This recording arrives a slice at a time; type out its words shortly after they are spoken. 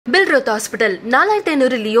Billroth Hospital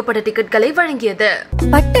 4500 Leo பட டிக்கெட்களை வழங்கியது.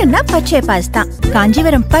 பட்டன்னா பச்சை பாஸ் தான்.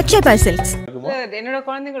 காஞ்சிபுரம் பச்சை பாஸ் சில்க்ஸ். என்னோட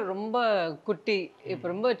குழந்தைகள் ரொம்ப குட்டி, இப்போ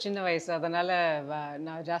ரொம்ப சின்ன வயசு. அதனால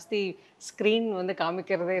நான் ஜாஸ்தி ஸ்க்ரீன் வந்து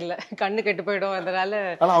காமிக்கிறதே இல்லை, கண்ணு கெட்டு போயிடும். அதனால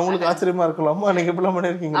ஆனா அவங்களுக்கு ஆச்சரியமா இருக்கலாமா நீங்க இப்படிலாம்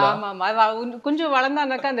பண்ணிருக்கீங்களா? ஆமாம், கொஞ்சம்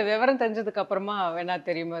வளர்ந்தானாக்கா அந்த விவரம் தெரிஞ்சதுக்கு அப்புறமா வேணா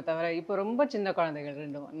தெரியுமே தவிர இப்போ ரொம்ப சின்ன குழந்தைகள்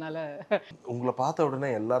ரெண்டும். அதனால உங்களை பார்த்த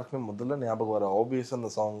உடனே எல்லாருக்குமே முதல்ல ஞாபகம் வர ஆப்வியஸா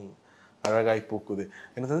அந்த சாங் அழகாய் பூக்குது.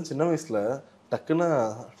 எனக்கு வந்து சின்ன வயசுல டக்குன்னு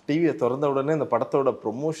டிவியை திறந்த உடனே இந்த படத்தோட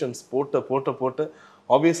ப்ரொமோஷன்ஸ் போட்டு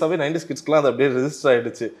ஆப்வியஸாகவே 90s கிட்ஸ்க்குலாம் அது அப்படியே ரெஜிஸ்டர்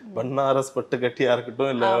ஆகிடுச்சு. பன்னாரஸ் பட்டு கட்டியாக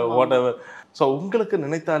இருக்கட்டும் இல்லை வாட் எவர். ஸோ உங்களுக்கு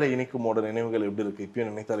நினைத்தாலே இனிக்குமோட நினைவுகள் எப்படி இருக்குது? இப்பயும்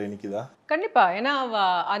நினைத்தாலே இனிக்குதா? கண்டிப்பாக. ஏன்னா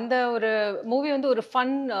அந்த ஒரு மூவி வந்து ஒரு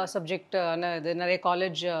ஃபன் சப்ஜெக்ட். இது நிறைய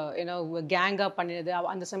காலேஜ் ஏன்னா கேங்காக பண்ணினது.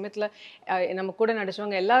 அந்த சமயத்தில் நம்ம கூட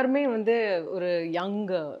நடிச்சவங்க எல்லாருமே வந்து ஒரு young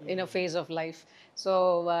face of life. So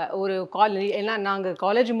ஒரு ஏன்னா நாங்கள்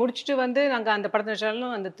காலேஜ் முடிச்சுட்டு வந்து நாங்கள் அந்த படத்தை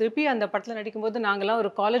நடிச்சாலும் திருப்பி அந்த படத்தில் நடிக்கும்போது நாங்கள்லாம் ஒரு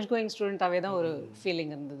காலேஜ் கோயிங் ஸ்டூடெண்ட்டாகவே தான் ஒரு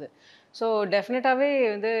ஃபீலிங் இருந்தது. ஸோ டெஃபினட்டாகவே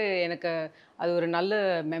வந்து எனக்கு அது ஒரு நல்ல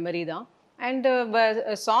மெமரி தான். அண்ட்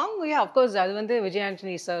சாங் அஃப்கோர்ஸ் அது வந்து விஜய்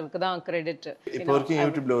ஆண்டனி சாருக்கு தான் கிரெடிட். இப்போ வரைக்கும்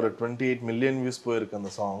யூடியூப்ல ஒரு 28 மில்லியன் வியூஸ் போயிருக்கு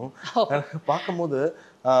அந்த சாங். பார்க்கும்போது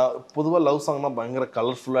பொதுவாக லவ் சாங்னா பயங்கர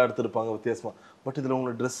கலர்ஃபுல்லாக எடுத்திருப்பாங்க வித்தியாசமாக. பட் இதில்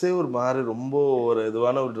உங்களோட ட்ரெஸ்ஸே ஒரு மாதிரி ரொம்ப ஒரு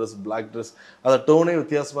இதுவான ஒரு ட்ரெஸ், பிளாக் ட்ரெஸ். அதை டோனே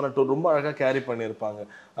வித்தியாசமான டோன், ரொம்ப அழகாக கேரி பண்ணியிருப்பாங்க.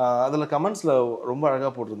 அதில் கமெண்ட்ஸில் ரொம்ப அழகாக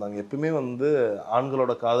போட்டிருந்தாங்க. எப்பவுமே வந்து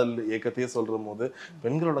ஆண்களோட காதல் இயக்கத்தையே சொல்கிற போது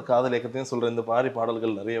பெண்களோட காதல் இயக்கத்தையும் சொல்கிற இந்த மாதிரி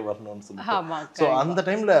பாடல்கள் நிறைய வரணும்னு சொல்லி. ஸோ அந்த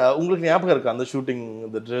டைமில் உங்களுக்கு ஞாபகம் இருக்கு அந்த ஷூட்டிங்,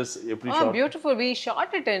 இந்த ட்ரெஸ் எப்படி? Beautiful. We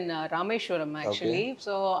shot it in Rameswaram actually.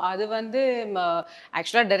 So அது வந்து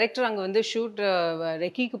ஆக்சுவலாக டைரக்டர் அங்கே வந்து ஷூட்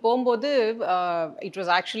ரெக்கிக்கு போகும்போது it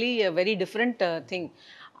was actually very different thing.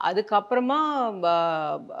 அதுக்கப்புறமா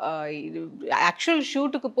ஆக்சுவல்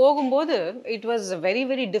ஷூட்டுக்கு போகும்போது it was very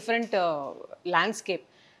very different landscape.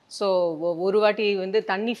 So ஒரு வாட்டி வந்து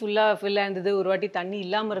தண்ணி ஃபுல்லாக இருந்தது, ஒரு வாட்டி தண்ணி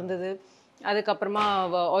இல்லாமல் இருந்தது. அதுக்கப்புறமா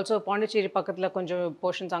ஆல்சோ பாண்டிச்சேரி பக்கத்தில் கொஞ்சம்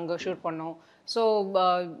போர்ஷன்ஸ் அங்கே ஷூட் பண்ணோம். ஸோ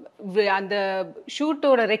அந்த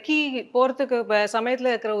ஷூட்டோட ரெக்கி போகிறதுக்கு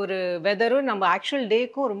சமயத்தில் இருக்கிற ஒரு வெதரும் நம்ம ஆக்சுவல்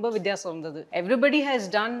டேக்கும் ரொம்ப வித்தியாசம் இருந்தது. Everybody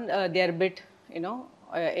has done there bit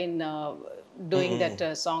in doing that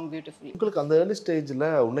song beautifully. உங்களுக்கு அந்த ஏர்லி ஸ்டேஜில்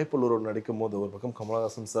உன்னைப்பொழுரோடு நடிக்கும் போது ஒரு பக்கம்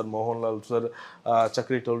கமலஹாசன் சார், மோகன்லால் சார்,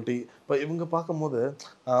 சக்ரி டோல்டி, இப்போ இவங்க பார்க்கும்போது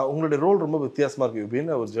உங்களுடைய ரோல் ரொம்ப வித்தியாசமாக இருக்குது.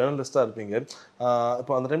 இப்படின்னு ஒரு ஜேர்னலிஸ்ட்டாக இருப்பீங்க.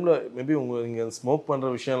 இப்போ அந்த டைமில் மேபி நீங்கள் ஸ்மோக்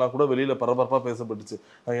பண்ணுற விஷயம்லாம் கூட வெளியில் பரபரப்பாக பேசப்பட்டுச்சு.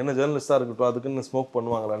 என்ன ஜேர்னலிஸ்ட்டாக இருக்கட்டும் அதுக்குன்னு ஸ்மோக்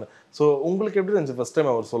பண்ணுவாங்களான்னு. ஸோ உங்களுக்கு எப்படி இருந்துச்சு ஃபஸ்ட்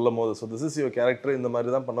டைம் அவர் சொல்லும் போது? So this is your character, இந்த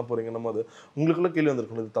மாதிரி தான் பண்ண போகிறீங்கன்னும் போது உங்களுக்குள்ள கேள்வி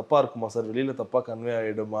வந்திருக்கணும், இது தப்பாக இருக்குமா சார், வெளியில் தப்பாக கன்வே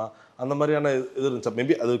ஆகிடுமா, அந்த மாதிரியான இது இருந்துச்சா?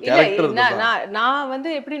 மேபி அது கேரக்டர். நான் வந்து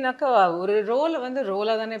எப்படின்னாக்கா ஒரு ரோலை வந்து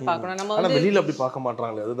ரோலா தானே பார்க்கணும். நம்ம வந்து வெளியில அப்படி பார்க்க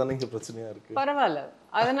மாட்டாங்களே, அதுதானே இங்க பிரச்சனையா இருக்கு. பரவாயில்ல,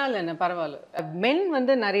 அதனால என்ன பரவாயில்ல. மென்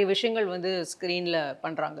வந்து நிறைய விஷயங்கள் வந்து ஸ்க்ரீன்ல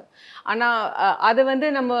பண்றாங்க. ஆனா அது வந்து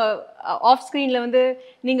நம்ம ஆஃப் ஸ்க்ரீன்ல வந்து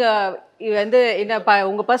நீங்க வந்து என்ன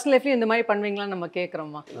உங்க பர்சனல் லைஃப்ல இந்த மாதிரி பண்ணுவீங்களான்னு நம்ம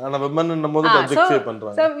கேட்குறோமா? ஆனா விமன் போது அப்ஜெக்டிவ்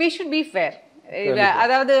பண்றாங்க. So we should be fair.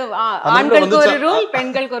 அதாவது ஆண்களுக்கு ஒரு ரூல்,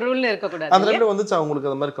 பெண்களுக்கு ஒரு ரூல்னு இருக்க கூடாது. அந்த டைம்ல வந்துச்சு உங்களுக்கு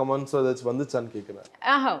அந்த மாதிரி கமெண்ட்ஸ் ஏதாச்சும் வந்துச்சான்னு கேக்குறேன்.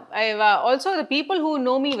 Also the people who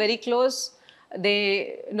know me very close, they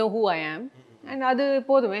know who I am. And அது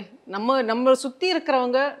போதுமே. நம்ம சுத்தி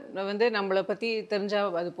இருக்கிறவங்க வந்து நம்மளை பத்தி தெரிஞ்சா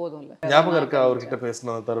அது போதும் இல்ல. ஞாபகம் இருக்கா அவர்கிட்ட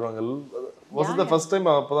பேசின தருணங்கள்? Was it the first time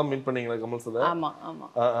அப்பதான் மீட் பண்ணீங்களா கமல் சார்? ஆமா ஆமா.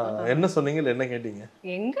 என்ன சொன்னீங்க, என்ன கேட்டீங்க?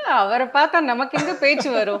 எங்க அவரை பார்த்தா நமக்கு எங்க பேச்சு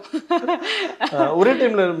வரும்? ஒரே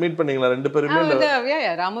டைம்ல மீட் பண்ணீங்களா ரெண்டு பேருமே?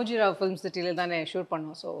 ராமோஜி ராவ் ஃபிலிம் சிட்டில தானே ஷூட்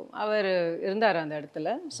பண்ணோம். ஸோ அவர் இருந்தார் அந்த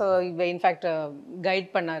இடத்துல. ஸோ இன்ஃபேக்ட் கைட்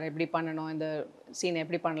பண்ணார், எப்படி பண்ணணும், இந்த சீனை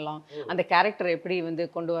எப்படி பண்ணலாம், அந்த கேரக்டர் எப்படி வந்து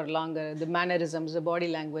கொண்டு வரலாங்க, மேனரிசம்ஸ், பாடி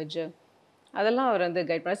லாங்குவேஜ், அதெல்லாம் அவர் வந்து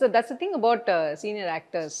கைட் பண்ணார். So that's the thing about senior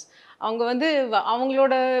actors. அவங்க வந்து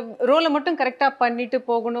அவங்களோட ரோலை மட்டும் கரெக்டாக பண்ணிட்டு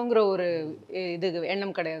போகணுங்கிற ஒரு இது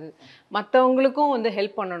எண்ணம் கிடையாது. மற்றவங்களுக்கும் வந்து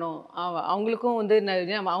ஹெல்ப் பண்ணணும், அவங்களுக்கும் வந்து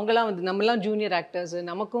அவங்களாம் வந்து நம்மளாம் ஜூனியர் ஆக்டர்ஸ்,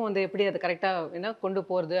 நமக்கும் வந்து எப்படி அதை கரெக்டாக கொண்டு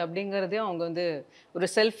போகிறது அப்படிங்கிறதையும் அவங்க வந்து ஒரு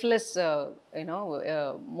செல்ஃப்லெஸ்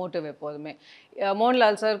மோட்டிவ் எப்போதுமே.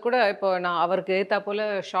 மோகன்லால் சார் கூட இப்போ நான் அவருக்கு ஏற்றா போல்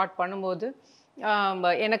ஷார்ட் பண்ணும்போது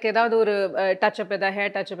எனக்கு ஏதாவது ஒரு டச்சப், ஏதாவது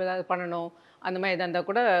ஹேர் டச்சப் ஏதாவது பண்ணணும், அந்த மாதிரி எதாக இருந்தால்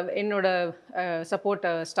கூட என்னோட சப்போர்ட்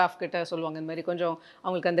ஸ்டாஃப் கிட்ட சொல்லுவாங்க, இந்த மாதிரி கொஞ்சம்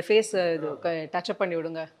அவங்களுக்கு அந்த ஃபேஸ் இது டச்சப் பண்ணி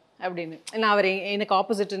விடுங்க அப்படின்னு. நான் அவர் எனக்கு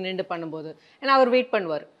ஆப்போசிட் நின்று பண்ணும்போது ஏன்னா அவர் வெயிட்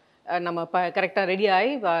பண்ணுவார், நம்ம கரெக்டாக ரெடி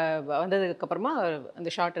ஆகி வந்ததுக்கப்புறமா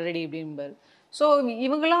அந்த ஷார்ட் ரெடி அப்படின்பார். ஸோ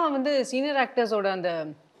இவங்களாம் வந்து சீனியர் ஆக்டர்ஸோட அந்த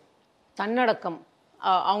தன்னடக்கம்,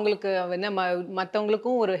 அவங்களுக்கு என்ன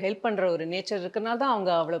மற்றவங்களுக்கும் ஒரு ஹெல்ப் பண்ணுற ஒரு நேச்சர் இருக்கிறனால தான்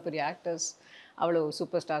அவங்க அவ்வளோ பெரிய ஆக்டர்ஸ், அவ்வளோ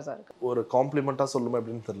சூப்பர் ஸ்டார்ஸாக இருக்கு. ஒரு காம்ப்ளிமெண்ட்டாக சொல்லுமே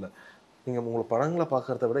அப்படின்னு தெரியல, நீங்கள் உங்களை படங்களை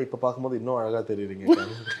பார்க்குறத விட இப்போ பார்க்கும்போது இன்னும் அழகாக தெரியுறீங்க.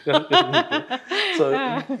 ஸோ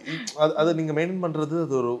அது நீங்கள் மெயின்டைன் பண்ணுறது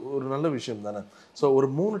அது ஒரு ஒரு நல்ல விஷயம் தானே. ஸோ ஒரு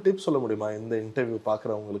 3 டிப்ஸ் சொல்ல முடியுமா இந்த இன்டர்வியூ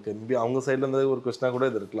பார்க்குறவங்களுக்கு? மேபி அவங்க சைட்லேருந்து ஒரு கொஸ்டினாக கூட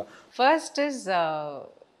இது இருக்கலாம். First is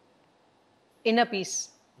inner piece.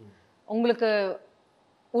 உங்களுக்கு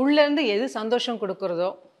உள்ளேருந்து எது சந்தோஷம்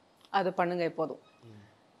கொடுக்குறதோ அது பண்ணுங்க எப்போதும்.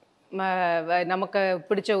 நமக்கு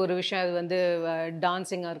பிடிச்ச ஒரு விஷயம் அது வந்து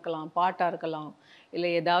டான்ஸிங்காக இருக்கலாம், பாட்டாக இருக்கலாம், இல்லை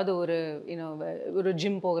ஏதாவது ஒரு ஒரு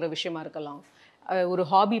ஜிம் போகிற விஷயமா இருக்கலாம், ஒரு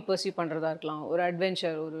ஹாபி பர்சியூ பண்ணுறதா இருக்கலாம், ஒரு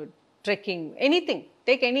அட்வென்ச்சர், ஒரு trekking, anything.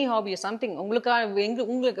 Take any hobby something.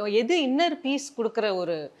 உங்களுக்கு எது இன்னர் பீஸ் கொடுக்குற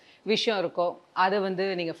ஒரு விஷயம் இருக்கோ அதை வந்து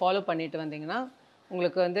நீங்கள் ஃபாலோ பண்ணிட்டு வந்தீங்கன்னா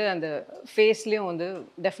உங்களுக்கு வந்து அந்த ஃபேஸ்லேயும் வந்து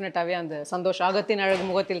டெஃபினட்டாகவே அந்த சந்தோஷம், அகத்தின் அழகு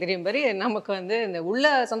முகத்தில் தெரியும் மாதிரி நமக்கு வந்து இந்த உள்ள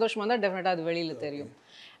சந்தோஷமாக இருந்தால் டெஃபினட்டாக அது வெளியில் தெரியும்.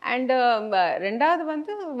 அண்ட் ரெண்டாவது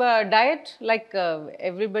வந்து டயட், லைக்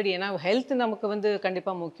எவ்ரிபடி. ஏன்னா ஹெல்த் நமக்கு வந்து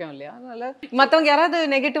கண்டிப்பாக முக்கியம் இல்லையா? அதனால் மற்றவங்க யாராவது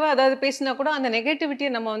நெகட்டிவாக அதாவது பேசினா கூட அந்த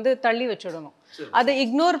நெகட்டிவிட்டியை நம்ம வந்து தள்ளி வச்சுடணும். அதை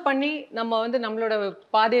இக்னோர் பண்ணி நம்ம வந்து நம்மளோட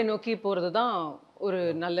பாதையை நோக்கி போகிறது தான் ஒரு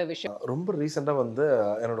நல்ல விஷயம். ரொம்ப ரீசெண்டாக வந்து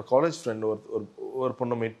என்னோட காலேஜ் ஃப்ரெண்ட் ஒரு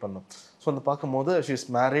பொண்ணை மீட் பண்ணோம். ஸோ வந்து பார்க்கும்போது ஷீ இஸ்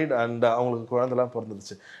மேரிட் அண்ட் அவங்களுக்கு குழந்தைலாம்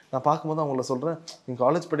பிறந்துருச்சு. நான் பார்க்கும்போது அவங்கள சொல்கிறேன், நீங்கள்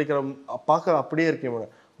காலேஜ் படிக்கிற பார்க்க அப்படியே இருக்கீங்க.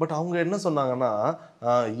 பட் அவங்க என்ன சொன்னாங்கன்னா,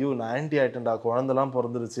 ஐயோ நான் ஆன்டி ஆகிட்டேன்டா, குழந்தெல்லாம்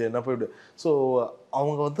பிறந்துருச்சு என்ன போய்ட்டு. ஸோ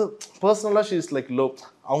அவங்க வந்து பர்சனலாக ஷீ இஸ் லைக் லோ.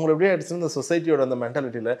 அவங்கள எப்படியே ஆகிடுச்சுன்னு இந்த சொசைட்டியோட அந்த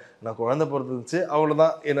மென்டாலிட்டியில் நான் குழந்தை பிறந்துருச்சு,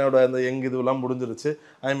 அவ்வளோதான், என்னோட அந்த இதுவெல்லாம் முடிஞ்சிருச்சு,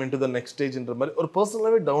 I am in to the next ஸ்டேஜ்ன்ற மாதிரி ஒரு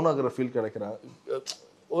பர்சனலாகவே டவுன் ஆகிற ஃபீல் கிடைக்கிறாங்க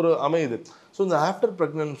ஒரு அமையுது. ஸோ இந்த ஆஃப்டர்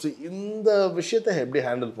ப்ரெக்னன்சி இந்த விஷயத்தை எப்படி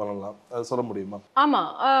ஹேண்டில் பண்ணலாம் அது சொல்ல முடியுமா?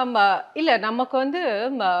 ஆமாம், இல்லை நமக்கு வந்து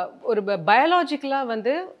ஒரு பயாலாஜிக்கலாக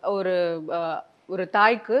வந்து ஒரு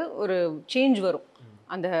தாய்க்கு ஒரு சேஞ்ச் வரும்.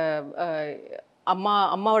 அந்த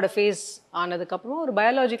அம்மாவோட ஃபேஸ் ஆனதுக்கப்புறம் ஒரு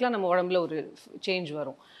பயாலாஜிக்கலாக நம்ம உடம்புல ஒரு சேஞ்ச்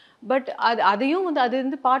வரும். பட் அதையும் வந்து அது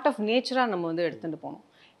வந்து பார்ட் ஆஃப் நேச்சராக நம்ம வந்து எடுத்துகிட்டு போகணும்.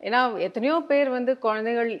 ஏன்னா எத்தனையோ பேர் வந்து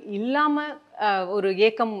குழந்தைகள் இல்லாமல் ஒரு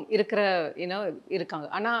ஏக்கம் இருக்கிற இருக்காங்க.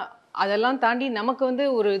 ஆனால் அதெல்லாம் தாண்டி நமக்கு வந்து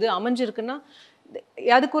ஒரு இது அமைஞ்சிருக்குன்னா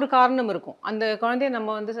அதுக்கு ஒரு காரணம் இருக்கும். அந்த குழந்தைய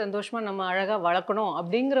நம்ம வந்து சந்தோஷமாக நம்ம அழகாக வளர்க்கணும்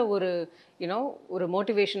அப்படிங்கிற ஒரு ஒரு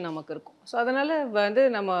மோட்டிவேஷன் நமக்கு இருக்கும். ஸோ அதனால் வந்து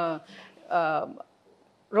நம்ம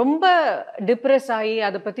ரொம்ப டிப்ரெஸ் ஆகி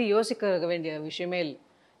அதை பற்றி யோசிக்க வேண்டிய விஷயமே இல்லை.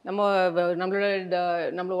 நம்மளோட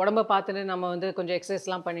உடம்பை பார்த்துட்டு நம்ம வந்து கொஞ்சம்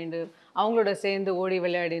எக்ஸசைஸ்லாம் பண்ணிட்டு அவங்களோட சேர்ந்து ஓடி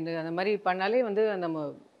விளையாடிட்டு அந்த மாதிரி பண்ணாலே வந்து நம்ம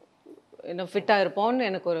ஃபிட்டாக இருப்போம்னு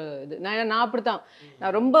எனக்கு ஒரு இது. நான் அப்படி தான்,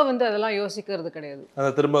 நான் ரொம்ப வந்து அதெல்லாம் யோசிக்கிறது கிடையாது. அதை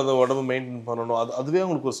திரும்ப அந்த உடம்பு மெயின்டைன் பண்ணணும், அதுவே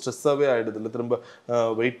உங்களுக்கு ஒரு ஸ்ட்ரெஸ்ஸாகவே ஆகிடுது இல்லை? திரும்ப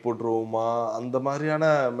வெயிட் போட்டுருவோமா, அந்த மாதிரியான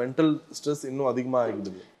மென்டல் ஸ்ட்ரெஸ் இன்னும் அதிகமாக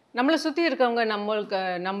ஆகிடுது. நம்மளை சுற்றி இருக்கவங்க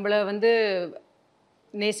நம்மளை வந்து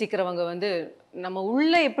நேசிக்கிறவங்க வந்து நம்ம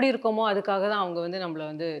உள்ளே எப்படி இருக்கோமோ அதுக்காக தான் அவங்க வந்து நம்மளை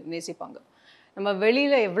வந்து நேசிப்பாங்க. நம்ம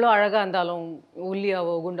வெளியில் எவ்வளோ அழகாக இருந்தாலும்,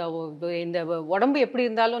 ஒல்லியாவோ குண்டாவோ, இந்த உடம்பு எப்படி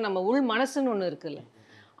இருந்தாலும் நம்ம உள் மனசுன்னு ஒன்று இருக்குல்ல,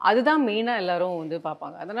 அதுதான் மெயினாக எல்லாரும் வந்து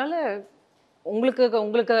பார்ப்பாங்க. அதனால் உங்களுக்கு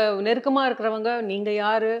நெருக்கமாக இருக்கிறவங்க நீங்கள்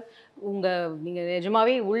யார், நீங்கள்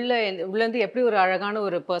நிஜமாவே உள்ளேருந்து எப்படி ஒரு அழகான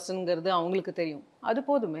ஒரு பர்சனுங்கிறது அவங்களுக்கு தெரியும், அது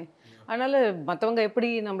போதுமே. அதனால் மற்றவங்க எப்படி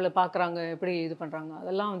நம்மளை பார்க்குறாங்க, எப்படி இது பண்ணுறாங்க,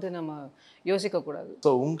 அதெல்லாம் வந்து நம்ம யோசிக்கக்கூடாது.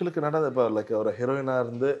 ஸோ உங்களுக்கு நடந்த இப்போ லைக் ஒரு ஹீரோயினாக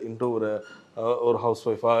இருந்து இன்ட்டு ஒரு ஹவுஸ்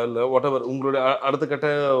ஒய்ஃபாக இல்லை வாட் எவர் உங்களுடைய அடுத்த கட்ட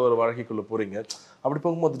ஒரு வாழ்க்கைக்குள்ளே போகிறீங்க. அப்படி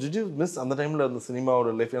போகும்போது டிட் யூ மிஸ் அந்த டைமில் அந்த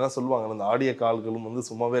சினிமாவோட லைஃப்? ஏன்னா சொல்லுவாங்க அந்த ஆடியோ கால்களும் வந்து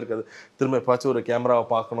சும்மாவே இருக்காது, திரும்ப எப்பாச்சும் ஒரு கேமராவை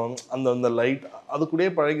பார்க்கணும், அந்த லைட் அது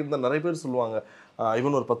கூடயே பழகிருந்த நிறைய பேர் சொல்லுவாங்க.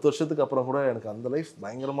 ஈவன் ஒரு 10 வருஷத்துக்கு அப்புறம் கூட எனக்கு அந்த லைஃப்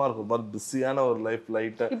பயங்கரமாக இருக்கும், ஒரு மாதிரி பிஸியான ஒரு லைஃப்.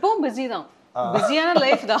 இப்போவும் பிஸி தான், பிஸியான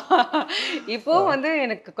லைஃப் தான். இப்போ வந்து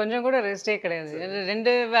எனக்கு கொஞ்சம் கூட ரெஸ்டே கிடையாது.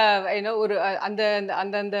 ரெண்டு ஒரு அந்த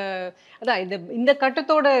அந்த அந்த அதான் இந்த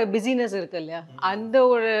கட்டத்தோட பிஸினஸ் இருக்கு இல்லையா, அந்த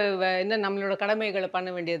ஒரு நம்மளோட கடமைகளை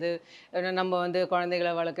பண்ண வேண்டியது, நம்ம வந்து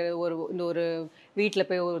குழந்தைகளை வளர்க்குறது, ஒரு வீட்டில்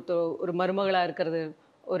போய் ஒரு மருமகளாக இருக்கிறது,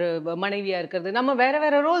 ஒரு மனைவியாக இருக்கிறது, நம்ம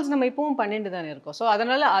வேற ரோல்ஸ் நம்ம இப்பவும் பண்ணிட்டு தானே இருக்கோம். ஸோ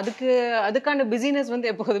அதனால அதுக்கான பிஸினஸ்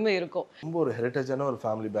வந்து எப்போதுமே இருக்கும். ரொம்ப ஒரு ஹெரிட்டேஜான ஒரு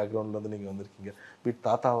ஃபேமிலி பேக்ரவுண்ட்லேருந்து நீங்கள் வந்திருக்கீங்க.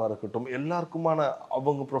 தாத்தாவாக இருக்கட்டும், எல்லாருக்குமான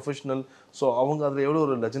அவங்க ப்ரொஃபஷனல். ஸோ அவங்க அதில் எவ்வளோ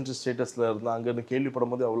ஒரு லெஜெண்டரி ஸ்டேட்டஸில் இருந்தாங்கன்னு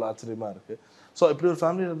கேள்விப்படும் போது அவ்வளோ ஆச்சரியமாக இருக்குது. ஸோ இப்படி ஒரு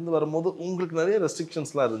ஃபேமிலியிலேருந்து வரும்போது உங்களுக்கு நிறைய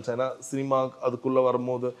ரெஸ்ட்ரிக்ஷன்ஸ்லாம் இருந்துச்சு. ஏன்னா சினிமா அதுக்குள்ளே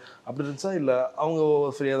வரும்போது அப்படி இருந்துச்சா, இல்லை அவங்க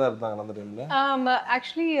ஃப்ரீயாக தான் இருந்தாங்க அந்த டைமில்?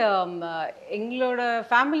 ஆக்சுவலி எங்களோட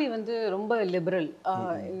ஃபேமிலி வந்து ரொம்ப லிபரல்.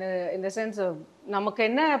 இந்த சென்ஸ் நமக்கு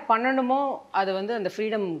என்ன பண்ணணுமோ அதை வந்து அந்த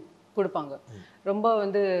ஃப்ரீடம் கொடுப்பாங்க. ரொம்ப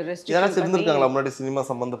வந்து ரெஸ்ட்ரிக்ஷன் இருந்திருக்காங்களா முன்னாடி சினிமா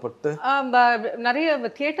சம்பந்தப்பட்டு? நிறைய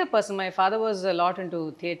theatre person. My father was lot into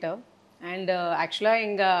theatre. And ஆக்சுவலாக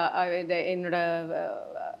என்னோட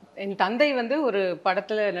என் தந்தை வந்து ஒரு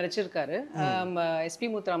படத்தில் நடிச்சிருக்காரு. எஸ்பி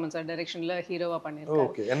முத்துராமன் சார் டைரக்ஷனில் ஹீரோவாக பண்ணியிருக்காரு.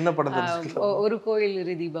 ஓகே, என்ன படம்? ஒரு கோயில்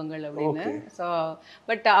இரு தீபங்கள் அப்படின்னு. ஸோ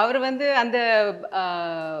பட் அவர் வந்து அந்த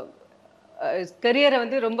கரியரை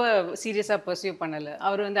வந்து ரொம்ப சீரியஸாக பர்சியூ பண்ணலை.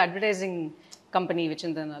 அவர் வந்து அட்வர்டைசிங் கம்பெனி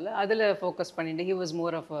வச்சுருந்ததுனால அதில் ஃபோக்கஸ் பண்ணிட்டு he was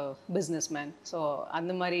more of a business man. So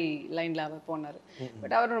அந்த மாதிரி லைனில் அவர் போனார்.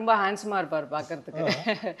 பட் அவர் ரொம்ப ஹேண்ட்ஸமாக இருப்பார் பார்க்குறதுக்கு.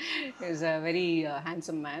 Is a very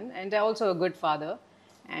handsome man and also a good father.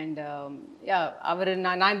 And yeah அவர்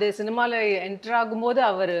நான் இந்த சினிமாவில் என்டர் ஆகும்போது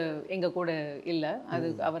அவர் எங்கள் கூட இல்லை, அது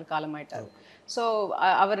அவர் காலமாயிட்டார். ஸோ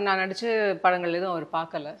அவர் நான் நடித்த படங்கள் எதுவும் அவர்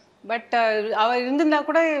பார்க்கல. பட் அவர் இருந்திருந்தா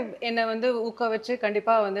கூட என்னை வந்து ஊக்க வச்சு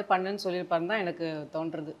கண்டிப்பாக வந்து பண்ணுன்னு சொல்லியிருப்பாருன்னு தான் எனக்கு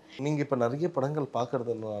தோன்றுறது. நீங்கள் இப்போ நிறைய படங்கள்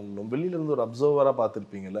பார்க்குறதுனாலும் வெளியிலேருந்து ஒரு அப்சர்வராக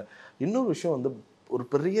பார்த்துருப்பீங்கல்ல, இன்னொரு விஷயம் வந்து ஒரு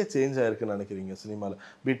பெரிய சேஞ்ச் ஆயிருக்குன்னு நினைக்கிறீங்க சினிமாவில்?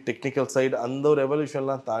 பீட் டெக்னிக்கல் சைடு அந்த ஒரு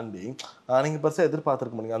எவல்யூஷன்லாம் தாண்டி நீங்கள் பெருசாக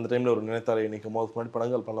எதிர்பார்த்துருக்க மாட்டீங்க அந்த டைமில் ஒரு நினைத்தாரை நிற்கும் போது முன்னாடி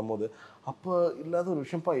படங்கள் பண்ணும்போது அப்போ இல்லாத ஒரு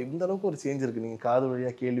விஷயம்ப்பா இந்த அளவுக்கு ஒரு சேஞ்ச் இருக்குது, நீங்கள் காது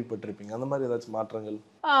வழியாக கேள்விப்பட்டிருப்பீங்க, அந்த மாதிரி ஏதாச்சும் மாற்றங்கள்?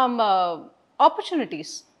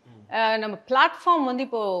 ஆப்பர்ச்சுனிட்டிஸ். நம்ம பிளாட்ஃபார்ம் வந்து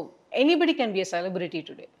இப்போது anybody can be a celebrity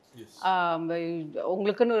today.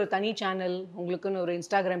 உங்களுக்குன்னு ஒரு தனி சேனல், உங்களுக்குன்னு ஒரு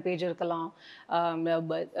இன்ஸ்டாகிராம் பேஜ் இருக்கலாம்.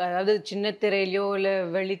 அதாவது சின்ன திரையிலையோ இல்லை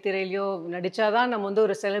வெள்ளித்திரையிலையோ நடித்தாதான் நம்ம வந்து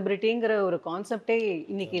ஒரு செலிபிரிட்டிங்கிற ஒரு கான்செப்டே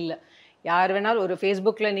இன்றைக்கி இல்லை. யார் வேணாலும் ஒரு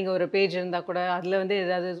ஃபேஸ்புக்கில் நீங்கள் ஒரு பேஜ் இருந்தால் கூட அதில் வந்து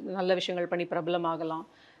ஏதாவது நல்ல விஷயங்கள் பண்ணி பிரபலமாகலாம்.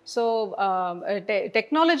 So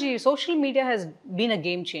technology, social media has been a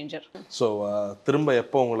game changer. So திரும்ப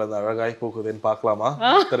எப்போ உங்களை அந்த அழகாய் பூக்குதுன்னு பார்க்கலாமா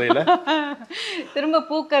திரையில? திரும்ப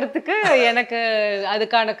பூக்கிறதுக்கு எனக்கு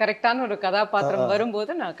அதுக்கான கரெக்டான ஒரு கதாபாத்திரம்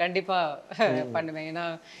வரும்போது நான் கண்டிப்பாக பண்ணுவேன். ஏன்னா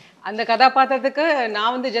அந்த கதாபாத்திரத்துக்கு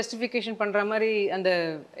நான் வந்து ஜஸ்டிஃபிகேஷன் பண்ற மாதிரி அந்த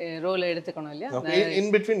ரோலை எடுத்துக்கணும் இல்லையா?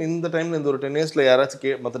 இன் பிட்வீன் இந்த டைம்ல இந்த ஒரு 10 இயர்ஸ்ல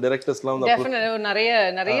யாராச்சும் மற்ற டைரக்டர்ஸ்லாம் வந்து டெஃபினெட்லி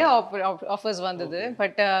நிறைய ஆஃபர்ஸ் வந்தது.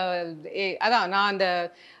 பட் அதான் நான் அந்த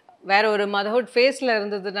வேற ஒரு மதர்ஹுட் ஃபேஸில்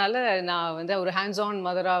இருந்ததுனால நான் வந்து ஒரு ஹேண்ட்ஸ் ஆன்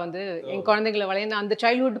மதராக வந்து என் குழந்தைங்களை வளைய அந்த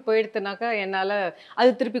சைல்ட்ஹுட் போயிடுத்துனாக்கா என்னால் அது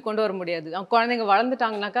திருப்பி கொண்டு வர முடியாது. அவங்க குழந்தைங்க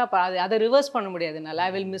வளர்ந்துட்டாங்கனாக்கா அப்போ அதை ரிவர்ஸ் பண்ண முடியாது என்னால்.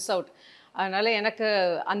 I will miss out. அதனால எனக்கு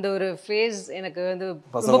அந்த ஒரு ஃபேஸ் எனக்கு வந்து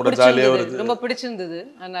ரொம்ப பிடிச்சிருந்தது.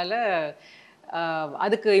 அதனால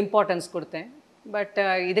அதுக்கு இம்பார்ட்டன்ஸ் கொடுத்தேன். பட்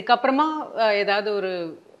இதுக்கப்புறமா ஏதாவது ஒரு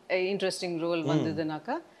இன்ட்ரெஸ்டிங் ரோல்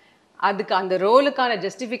வந்ததுனாக்கா அதுக்கு அந்த ரோலுக்கான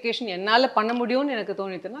ஜஸ்டிஃபிகேஷன் என்னால் பண்ண முடியும்னு எனக்கு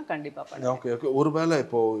தோணித்துன்னா கண்டிப்பாக பண்ணுவேன். Okay okay. ஒருவேளை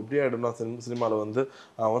இப்போது இப்படி ஆகிடும்னா சினிமாவில் வந்து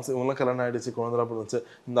இவங்களாம் கல்யாணம் ஆகிடுச்சு, குழந்தை பிடிச்சி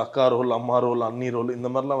இந்த அக்கா ரோல், அம்மா ரோல், அண்ணி ரோல் இந்த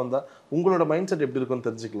மாதிரிலாம் வந்தால் உங்களோட மைண்ட் செட் எப்படி இருக்குன்னு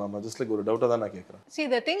தெரிஞ்சுக்கலாமா? ஜஸ்ட் லைக் ஒரு டவுட்டாக தான் நான் கேட்குறேன். See,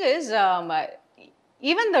 the thing is,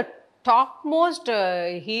 even the topmost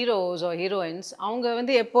heroes or heroines அவங்க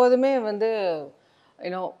வந்து எப்போதுமே வந்து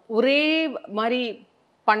ஒரே மாதிரி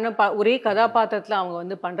ஒரே கதாபாத்திரத்தில் அவங்க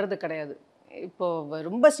வந்து பண்ணுறது கிடையாது. இப்போ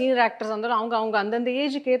ரொம்ப சீனியர் ஆக்டர்ஸ் வந்தாலும் அவங்க அந்தந்த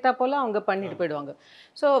ஏஜுக்கு ஏற்றா போல் அவங்க பண்ணிட்டு போயிடுவாங்க.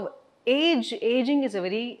 So ageing is a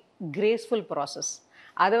very graceful process.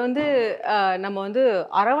 அதை வந்து நம்ம வந்து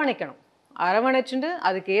அரவணைச்சுட்டு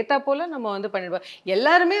அதுக்கு ஏற்றா போல் நம்ம வந்து பண்ணிடுவோம்.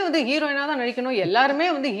 எல்லாருமே வந்து ஹீரோயினாக தான் நடிக்கணும், எல்லாருமே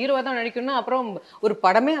வந்து ஹீரோவாக தான் நடிக்கணும், அப்புறம் ஒரு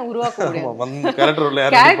படமே உருவாக்க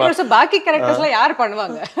முடியாது. கேரக்டர்ஸ் பாக்கி கேரக்டர்ஸ்லாம் யார்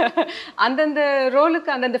பண்ணுவாங்க? அந்தந்த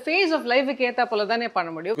ரோலுக்கு அந்தந்த ஃபேஸ் ஆஃப் லைஃபுக்கு ஏற்றா போல தானே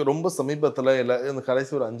பண்ண முடியும். ரொம்ப சமீபத்தில் இல்லை இந்த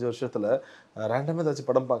கடைசி ஒரு 5 வருஷத்தில் ரேண்டமாக ஏதாச்சும்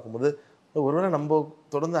படம் பார்க்கும்போது ஒருவேளை நம்ம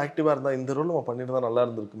தொடர்ந்து ஆக்டிவா இருந்தா இந்த ரோல் நம்ம பண்ணிட்டு தான் நல்லா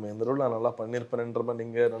இருந்திருக்குமே, இந்த ரோல் நான் நல்லா பண்ணிருப்பேன்ற மாதிரி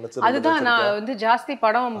நீங்க நினைச்சது? அதுதான் நான் வந்து ஜாஸ்தி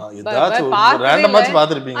படம்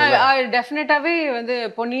பார்த்திருப்பீங்க. டெஃபினட்டாவே வந்து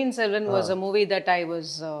Ponniyin Selvan was a movie that I was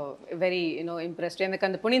very impressed. எனக்கு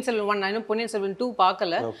அந்த பொன்னியின் செல்வன் 1, நான் பொன்னியின் செல்வன் 2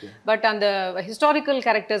 பார்க்கல. பட் அந்த ஹிஸ்டாரிக்கல்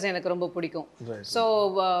கேரக்டர்ஸ் எனக்கு ரொம்ப பிடிக்கும். ஸோ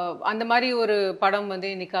அந்த மாதிரி ஒரு படம் வந்து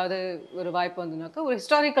என்னைக்காவது ஒரு வாய்ப்பு வந்ததுனாக்கா ஒரு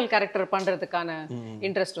ஹிஸ்டாரிக்கல் கேரக்டர் பண்றதுக்கான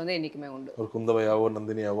இன்ட்ரெஸ்ட் வந்து என்னைக்குமே உண்டு. ஒரு குந்தவையாவோ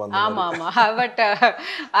நந்தினியாவோ. ஆமா ஆமா. பட்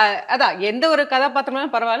அதான் எந்த ஒரு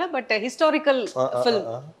கதாபாத்திரமும் பரவாயில்ல, பட் ஹிஸ்டாரிக்கல் ஃபில்ம்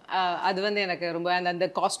அது வந்து எனக்கு ரொம்ப அந்த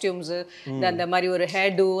காஸ்டியூம்ஸ், அந்த மாதிரி ஒரு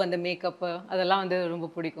ஹேர் டூ, அந்த மேக்கப் அதெல்லாம் வந்து ரொம்ப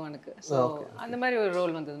பிடிக்கும் எனக்கு. ஸோ அந்த மாதிரி ஒரு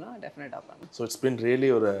ரோல் வந்ததுன்னா டெஃபினட்டாக பண்ணுவேன். ஸோ இட்ஸ் பின் ரியலி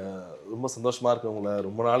ஒரு ரொம்ப சந்தோஷமா இருக்கு உங்களை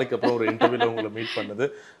ரொம்ப நாளைக்கு அப்புறம் ஒரு இன்டர்வியூல உங்களை மீட் பண்ணது.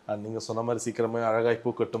 நீங்கள் சொன்ன மாதிரி சீக்கிரமே அழகாய்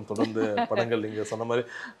பூக்கட்டும் தொடர்ந்து படங்கள். நீங்கள் சொன்ன மாதிரி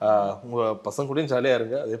உங்கள் பசங்க கூடயும் ஜாலியாக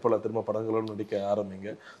இருங்க, அதே போல் திரும்ப படங்களோடு நடிக்க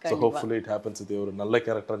ஆரம்பிங்க. So hopefully it happens. இது ஒரு நல்ல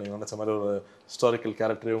கேரக்டர், நீங்கள் நினச்ச மாதிரி ஒரு ஹிஸ்டாரிக்கல்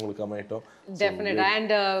கேரக்டரே உங்களுக்கு அமையட்டும். டெஃபினட்.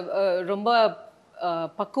 அண்ட் ரொம்ப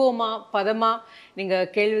பக்குவமாக பதமாக நீங்கள்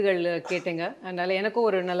கேள்விகள் கேட்டீங்க. அதனால் எனக்கும்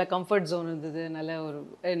ஒரு நல்ல கம்ஃபர்ட் ஜோன் இருந்தது, நல்ல ஒரு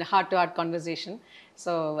hard to heart conversation.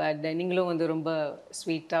 So நீங்களும் வந்து ரொம்ப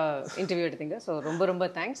ஸ்வீட்டாக இன்டர்வியூ எடுத்தீங்க. ஸோ ரொம்ப ரொம்ப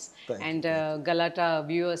தேங்க்ஸ். அண்ட் கலாட்டா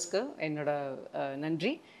வியூவர்ஸ்க்கு என்னோட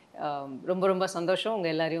நன்றி. ரொம்ப ரொம்ப சந்தோஷம்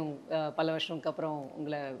உங்கள் எல்லாரையும் பல வருஷத்துக்கு அப்புறம்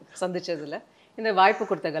உங்களை சந்திச்சதில். இந்த வாய்ப்பு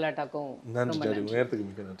கொடுத்த கலாட்டாக்கும் நன்றி டாடி, நேரத்துக்கு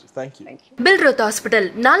மிக்க நன்றி. தேங்க்யூ. Billroth Hospital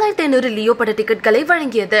 4500 லியோ பட டிக்கெட்களை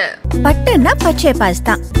வழங்கியது. பட்டுன்னா பச்சை பாஸ்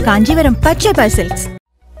தான். காஞ்சிபுரம் பச்சை பாஸ் சில்க்ஸ்.